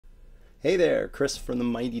Hey there, Chris from the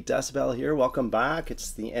Mighty Decibel here. Welcome back.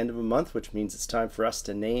 It's the end of a month, which means it's time for us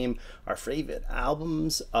to name our favorite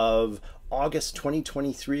albums of August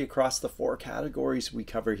 2023 across the four categories we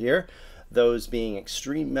cover here. Those being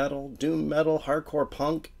extreme metal, doom metal, hardcore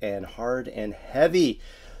punk, and hard and heavy.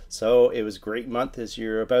 So it was a great month as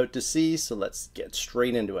you're about to see, so let's get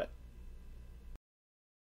straight into it.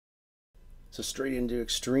 So straight into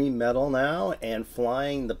extreme metal now, and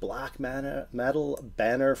flying the black metal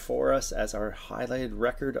banner for us as our highlighted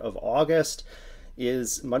record of August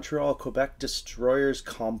is Montreal, Quebec Destroyers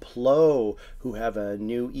Complot, who have a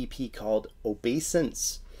new EP called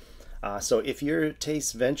Obeisance. So if your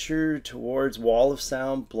tastes venture towards Wall of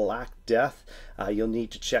Sound, Black Death, you'll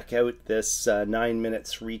need to check out this 9-minute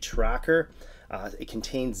 3-tracker. It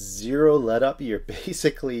contains zero let up. You're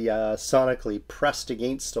basically sonically pressed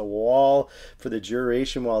against a wall for the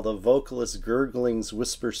duration while the vocalist gurglings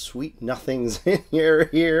whisper sweet nothings in your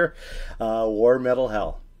ear. War metal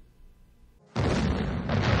hell.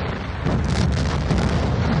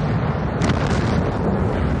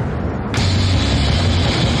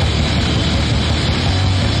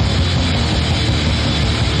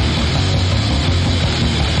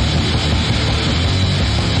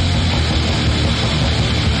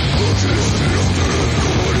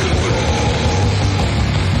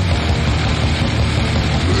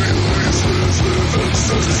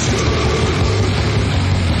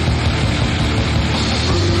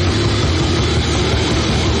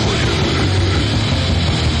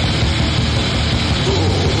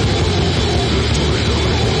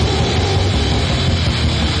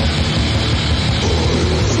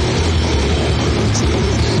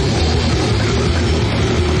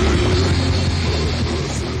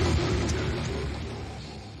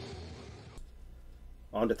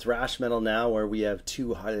 On to thrash metal now, where we have two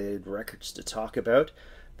highlighted records to talk about.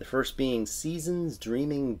 The first being Seasons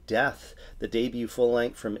Dreaming Death, the debut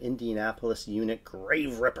full-length from Indianapolis unit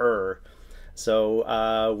Grave Ripper.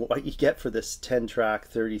 So what you get for this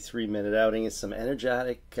 10-track, 33-minute outing is some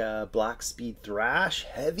energetic black speed thrash,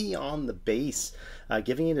 heavy on the bass,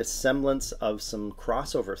 giving it a semblance of some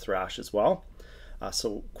crossover thrash as well.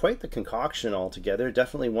 So quite the concoction altogether.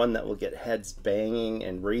 Definitely one that will get heads banging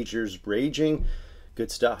and ragers raging. Good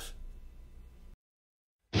stuff.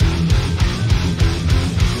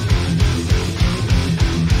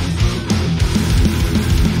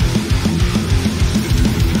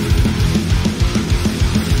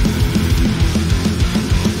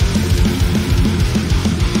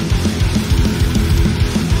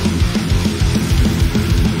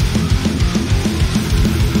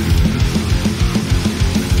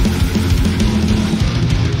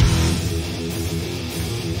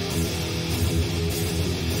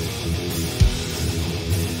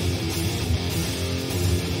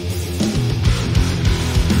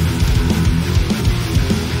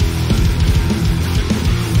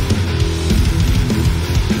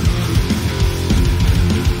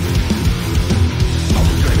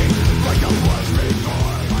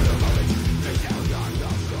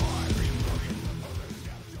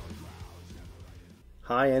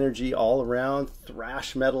 High energy all around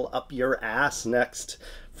thrash metal up your ass next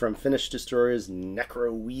from Finnish Destroyers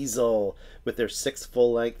Necroweasel with their 6th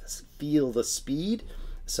full-length Feel the Speed.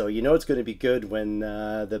 So you know it's going to be good when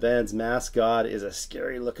the band's mascot is a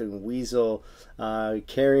scary looking weasel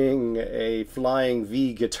carrying a flying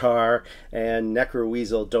V guitar, and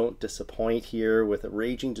Necroweasel don't disappoint here with a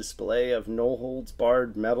raging display of no holds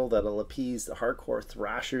barred metal that'll appease the hardcore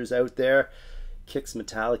thrashers out there. Kicks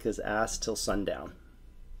Metallica's ass till sundown.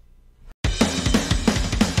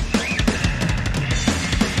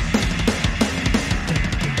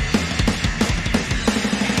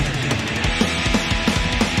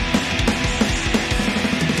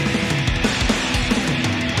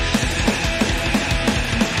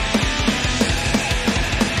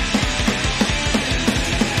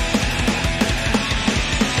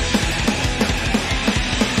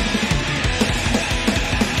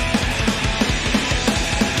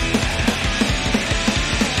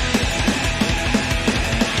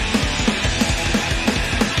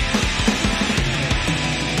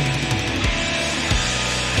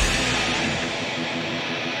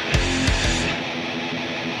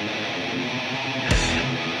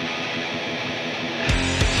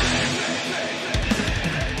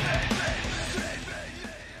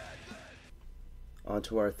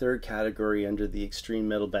 To our third category under the extreme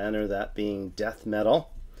metal banner, that being death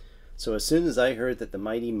metal. So as soon as I heard that the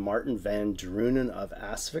mighty Martin Van Drunen of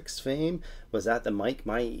Asphyx fame was at the mic,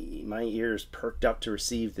 my ears perked up to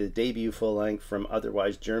receive the debut full-length from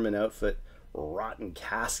otherwise German outfit Rotten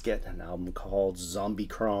Casket, an album called Zombie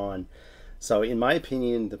Kron. So in my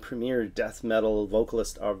opinion, the premier death metal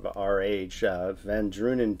vocalist of our age, Van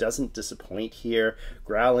Drunen, doesn't disappoint here,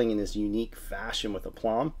 growling in his unique fashion with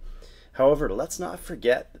aplomb. However, let's not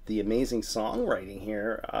forget the amazing songwriting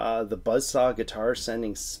here. The buzzsaw guitar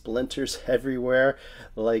sending splinters everywhere,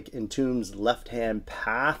 like Entombed's Left Hand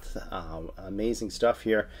Path. Amazing stuff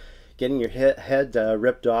here. Getting your head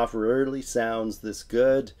ripped off rarely sounds this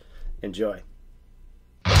good. Enjoy.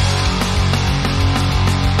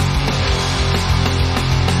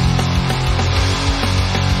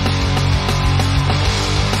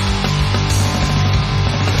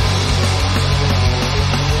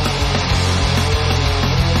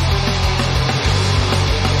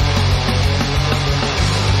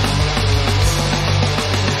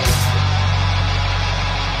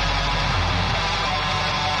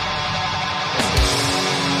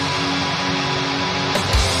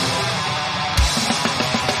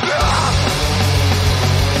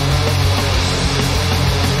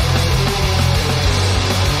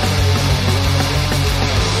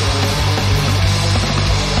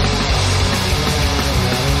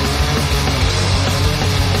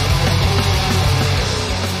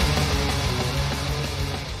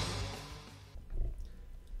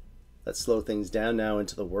 Let's slow things down now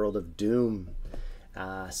into the world of doom.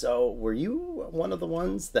 So were you one of the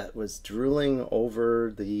ones that was drooling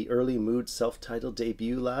over the Early Mood self-titled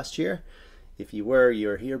debut last year? If you were,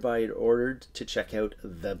 you're hereby ordered to check out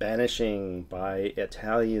The Banishing by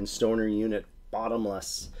Italian stoner unit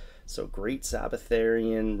Bottomless. So great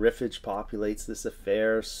Sabbatharian riffage populates this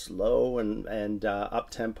affair, slow and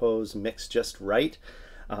up tempos mixed just right.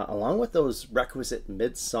 Along with those requisite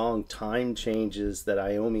mid-song time changes that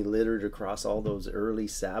Iommi littered across all those early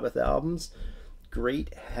Sabbath albums,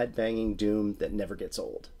 great headbanging doom that never gets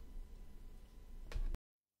old.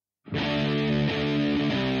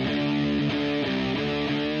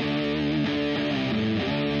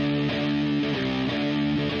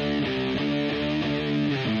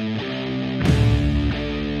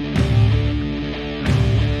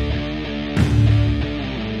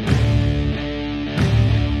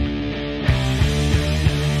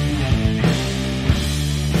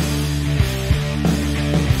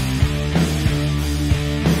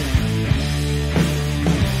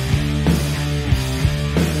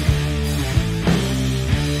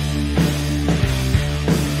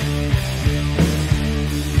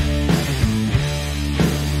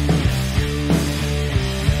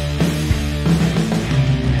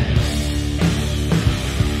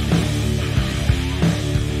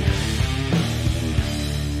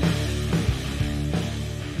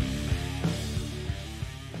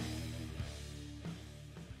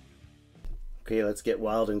 Okay, let's get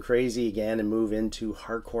wild and crazy again and move into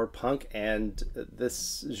hardcore punk, and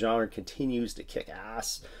this genre continues to kick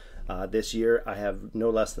ass. This year I have no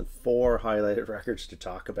less than 4 highlighted records to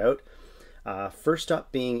talk about. First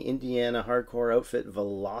up being Indiana hardcore outfit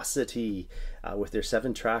Velocity with their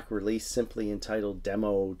 7-track release simply entitled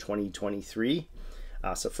Demo 2023.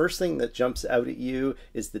 So first thing that jumps out at you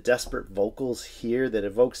is the desperate vocals here that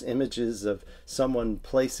evokes images of someone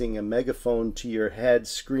placing a megaphone to your head,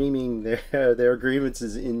 screaming their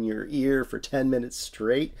grievances in your ear for 10 minutes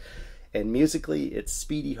straight. And musically, it's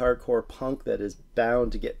speedy hardcore punk that is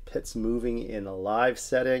bound to get pits moving in a live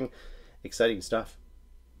setting. Exciting stuff.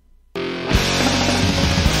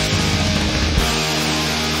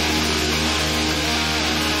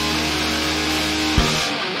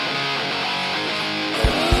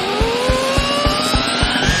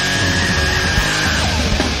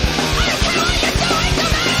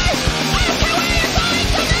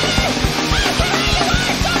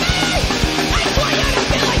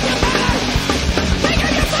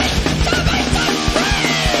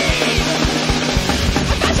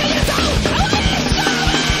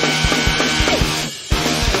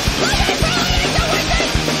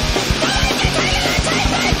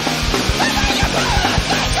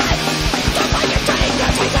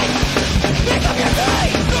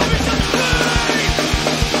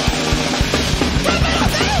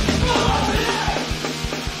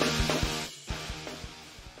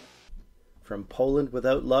 From Poland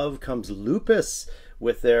Without Love comes Lupus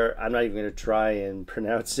with their, I'm not even going to try and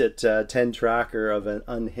pronounce it, 10-tracker of an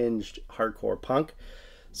unhinged hardcore punk.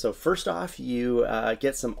 So first off, you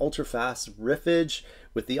get some ultra-fast riffage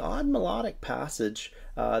with the odd melodic passage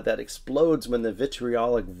that explodes when the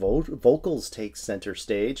vitriolic vocals take center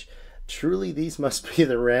stage. Truly, these must be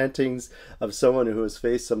the rantings of someone who has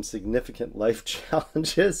faced some significant life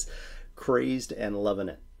challenges. Crazed and loving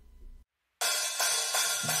it.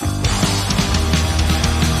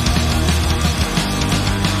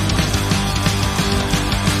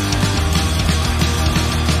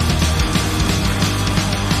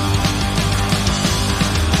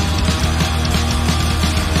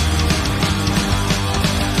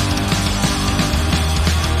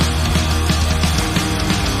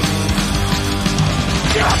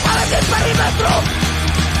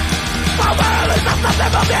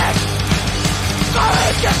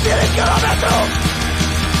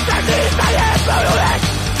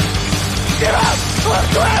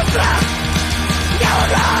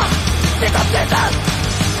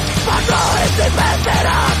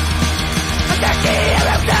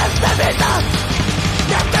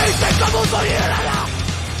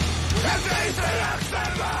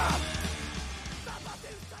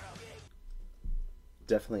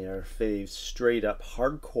 Definitely our fave straight up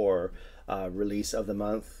hardcore release of the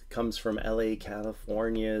month comes from LA,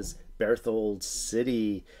 California's Berthold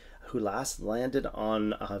City, who last landed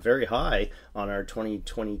on very high on our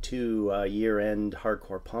 2022 year-end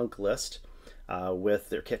hardcore punk list with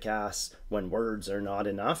their kick-ass When Words Are Not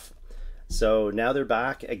Enough. So now they're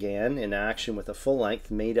back again in action with a full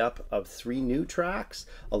length made up of 3 new tracks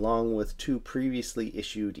along with 2 previously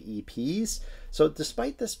issued EPs. So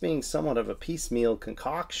despite this being somewhat of a piecemeal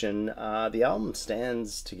concoction, the album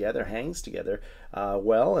hangs together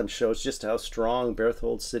well and shows just how strong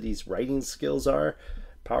Berthold City's writing skills are.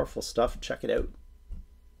 Powerful stuff, check it out.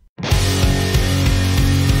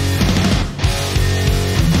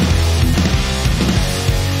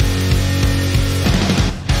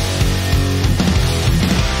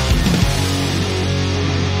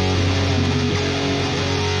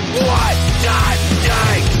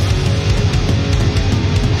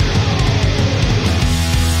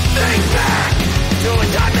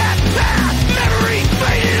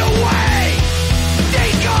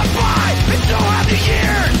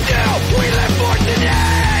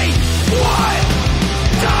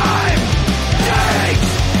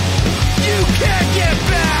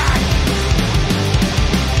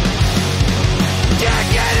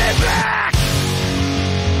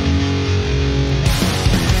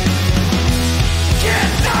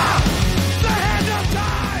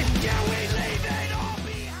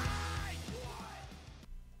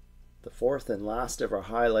 Fourth and last of our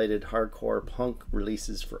highlighted hardcore punk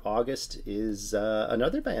releases for August is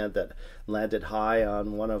another band that landed high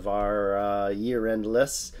on one of our year-end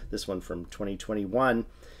lists, this one from 2021.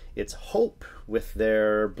 It's Hope with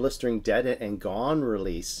their blistering Dead and Gone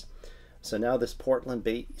release. So now this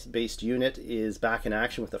Portland-based unit is back in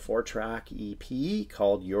action with a 4-track EP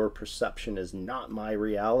called Your Perception Is Not My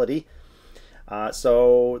Reality.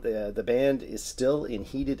 So the band is still in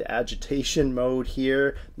heated agitation mode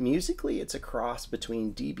here. Musically, it's a cross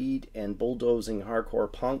between D-beat and bulldozing hardcore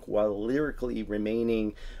punk while lyrically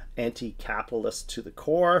remaining anti-capitalist to the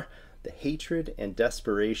core. The hatred and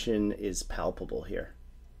desperation is palpable here.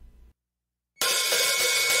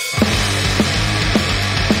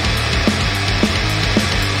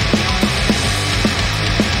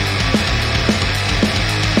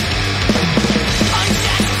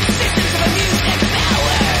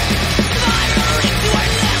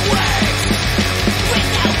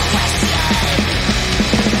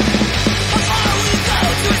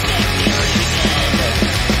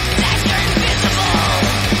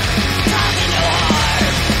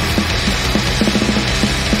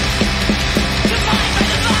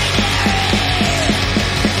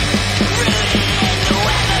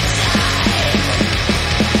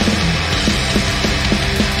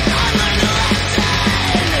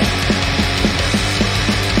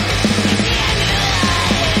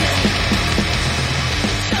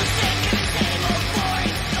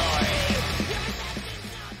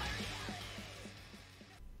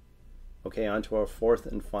 Okay, on to our fourth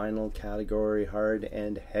and final category, hard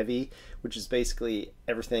and heavy, which is basically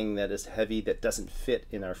everything that is heavy that doesn't fit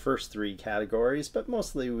in our first 3 categories, but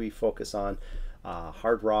mostly we focus on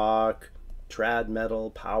hard rock, trad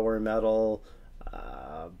metal, power metal,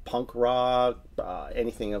 punk rock,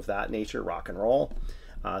 anything of that nature, rock and roll.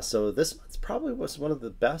 So this probably was one of the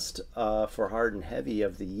best for hard and heavy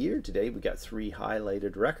of the year today. We got 3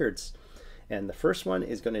 highlighted records. And the first one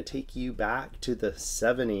is going to take you back to the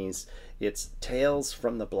 70s. It's Tales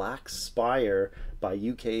from the Black Spire by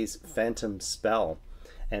UK's Phantom Spell.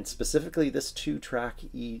 And specifically, this 2-track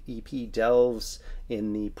EP delves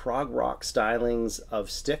in the prog rock stylings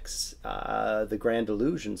of Styx, The Grand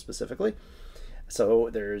Illusion specifically. So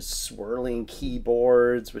there's swirling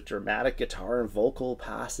keyboards with dramatic guitar and vocal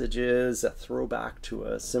passages, a throwback to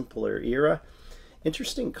a simpler era.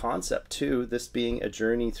 Interesting concept too, this being a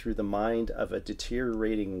journey through the mind of a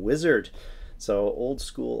deteriorating wizard. So old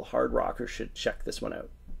school hard rockers should check this one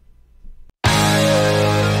out.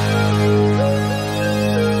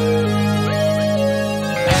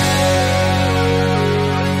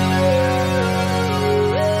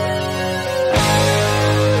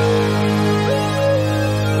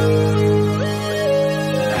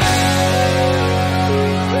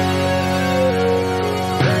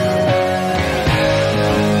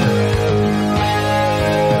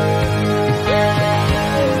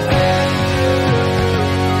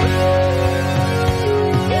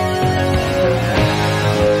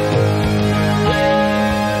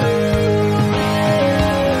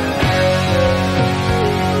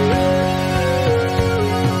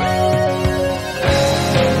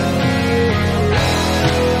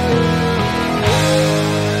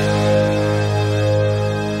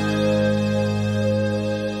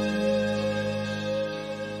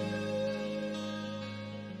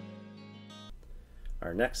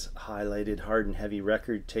 Our next highlighted hard and heavy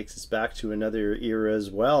record takes us back to another era as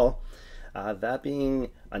well, that being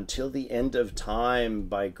Until the End of Time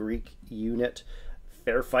by Greek unit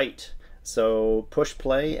Fair Fight. So push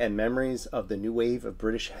play and memories of the new wave of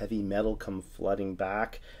British heavy metal come flooding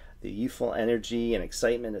back. The youthful energy and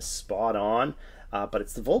excitement is spot on, but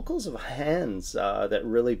it's the vocals of Hans that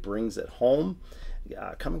really brings it home.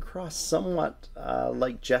 Come across somewhat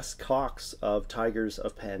like Jess Cox of Tigers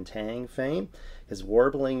of Pantang fame. His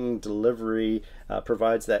warbling delivery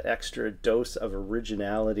provides that extra dose of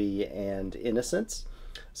originality and innocence.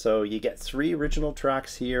 So you get 3 original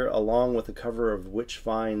tracks here, along with a cover of Witch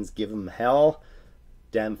Fine's Give 'Em Hell.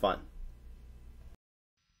 Damn fun.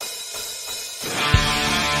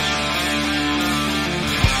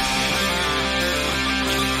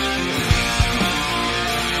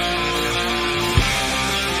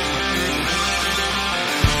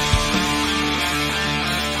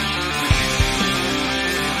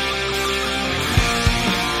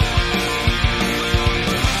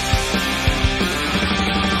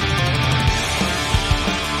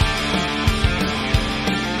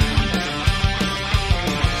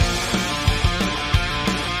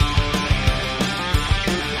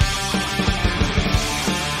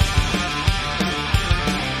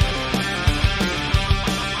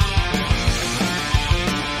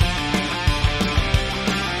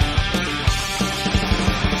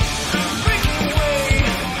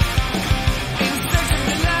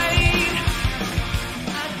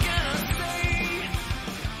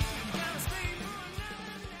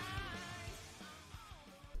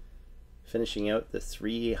 Finishing out the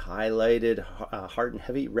 3 highlighted hard and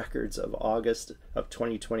heavy records of August of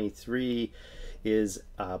 2023 is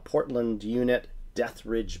Portland unit Death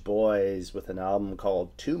Ridge Boys with an album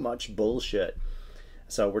called Too Much Bullshit.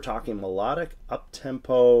 So we're talking melodic,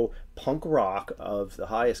 up-tempo punk rock of the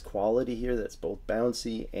highest quality here that's both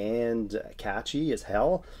bouncy and catchy as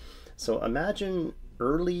hell. So imagine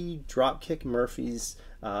early Dropkick Murphys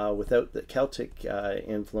without the Celtic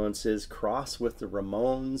influences, cross with the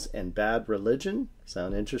Ramones and Bad Religion.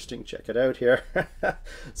 Sound interesting? Check it out here.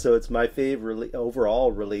 So it's my favorite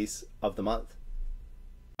overall release of the month.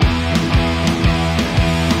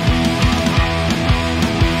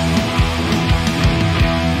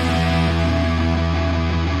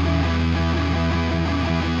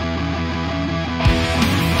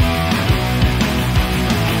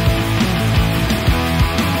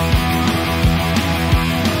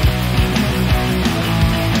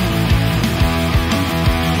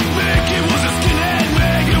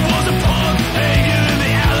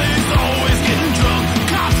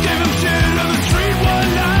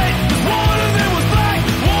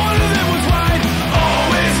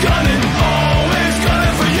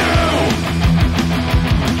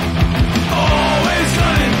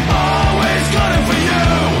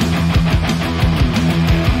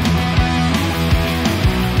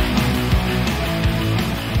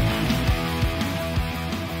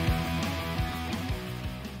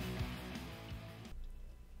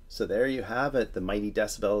 So there you have it, the Mighty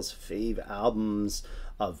Decibel's fave albums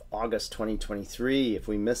of August 2023. If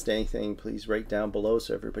we missed anything, please write down below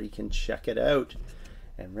so everybody can check it out.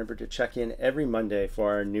 And remember to check in every Monday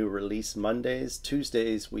for our new release Mondays.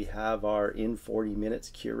 Tuesdays we have our In 40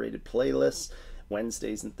 Minutes curated playlists.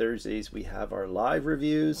 Wednesdays and Thursdays we have our live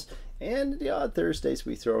reviews. And the odd Thursdays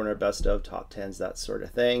we throw in our best of, top 10s, that sort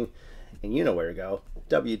of thing. And you know where to go,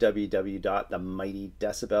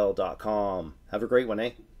 www.themightydecibel.com. Have a great one,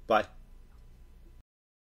 eh? Bye.